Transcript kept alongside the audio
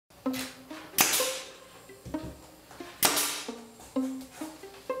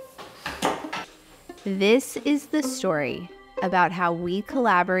This is the story about how we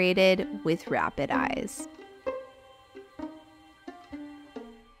collaborated with Rapid Eyes.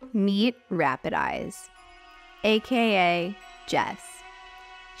 Meet Rapid Eyes, aka Jess.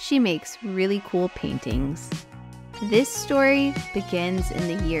 She makes really cool paintings. This story begins in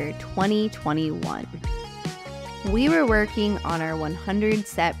the year 2021. We were working on our 100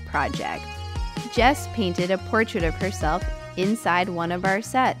 set project. Jess painted a portrait of herself inside one of our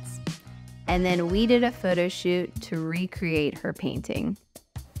sets, and then we did a photo shoot to recreate her painting.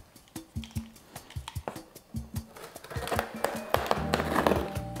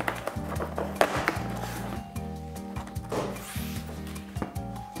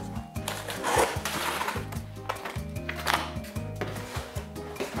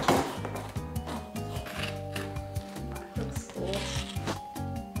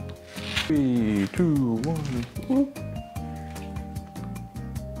 Three, two, one. Whoop.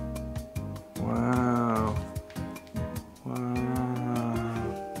 Wow. Wow.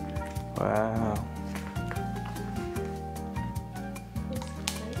 Wow.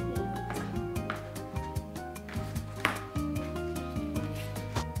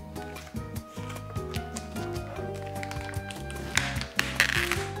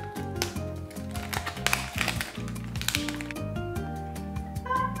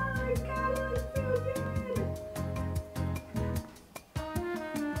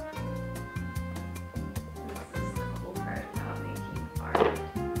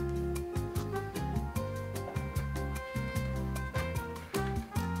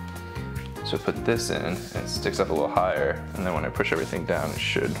 So put this in, and it sticks up a little higher, and then when I push everything down, it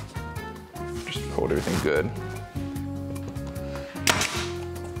should just hold everything good.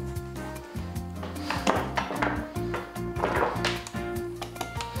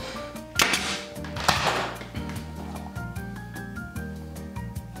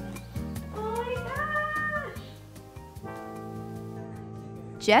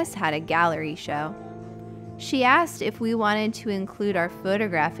 Jess had a gallery show. She asked if we wanted to include our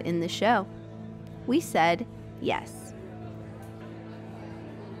photograph in the show. We said yes.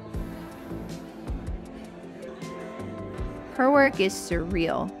 Her work is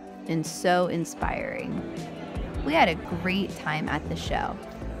surreal and so inspiring. We had a great time at the show.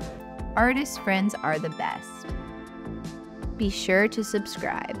 Artist friends are the best. Be sure to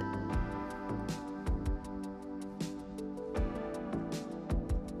subscribe.